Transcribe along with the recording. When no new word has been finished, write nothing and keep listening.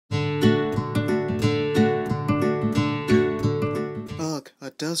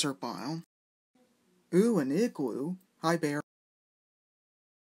desert biome. Ooh, an igloo. Hi, bear.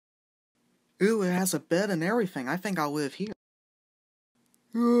 Ooh, it has a bed and everything. I think I'll live here.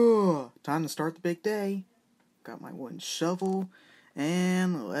 Ooh, time to start the big day. Got my wooden shovel,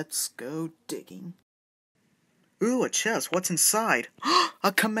 and let's go digging. Ooh, a chest. What's inside?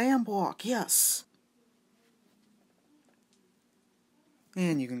 A command block, yes.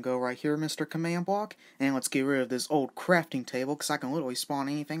 And you can go right here, Mr. Command Block. And let's get rid of this old crafting table, because I can literally spawn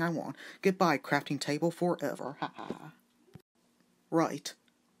anything I want. Goodbye, crafting table, forever. Haha. Right.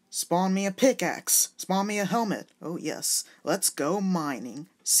 Spawn me a pickaxe. Spawn me a helmet. Oh, yes. Let's go mining.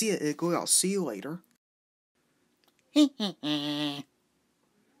 See ya, Igloo. I'll see you later. Ew,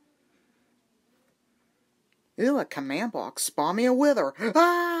 a command block. Spawn me a wither.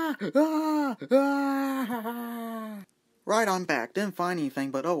 Ah! Ah! Ah! Right, I'm back. Didn't find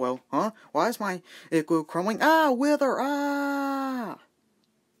anything, but oh well. Huh? Why is my igloo crumbling? Ah! Wither! Ah!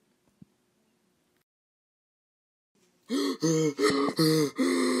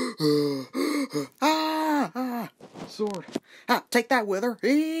 Ah! Sword. Ah! Take that, wither!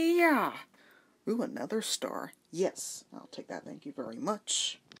 Yeah! Ooh, another star. Yes, I'll take that. Thank you very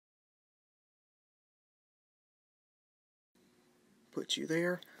much. Put you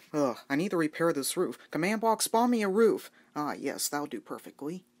there. Ugh, I need to repair this roof. Command block, spawn me a roof. Ah, yes, that'll do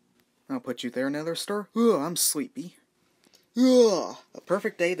perfectly. I'll put you there, Nether Star. Ugh, I'm sleepy. Ugh, a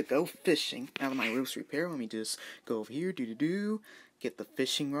perfect day to go fishing. Now that my roof's repaired, let me just go over here, get the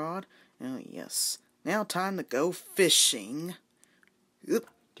fishing rod. Oh, yes. Now time to go fishing. Oop,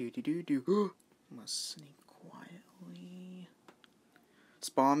 must sneak quietly.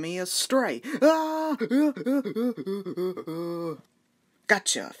 Spawn me a stray. Ah!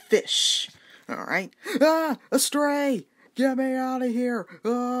 Gotcha, fish. Alright. Ah! A stray! Get me out of here!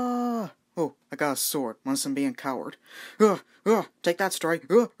 Ah! Oh, I got a sword. Once I'm being coward. Take that, stray.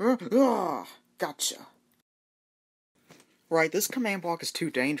 Gotcha. Right, this command block is too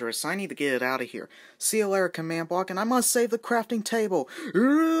dangerous. I need to get it out of here. See you later, command block, and I must save the crafting table.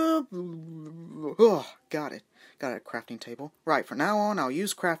 Got it. Got a crafting table. Right, from now on, I'll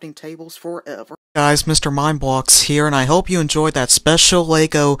use crafting tables forever. Guys, Mr. Mineblox here, and I hope you enjoyed that special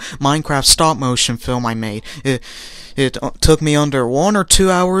LEGO Minecraft stop-motion film I made. It took me under 1 or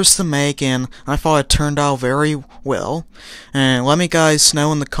 2 hours to make, and I thought it turned out very well. And let me guys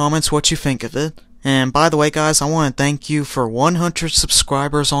know in the comments what you think of it. And by the way, guys, I want to thank you for 100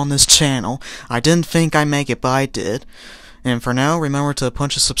 subscribers on this channel. I didn't think I'd make it, but I did. And for now, remember to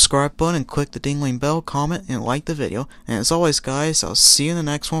punch the subscribe button and click the dingling bell, comment, and like the video. And as always, guys, I'll see you in the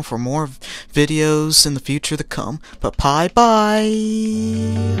next one for more videos in the future to come. But bye-bye!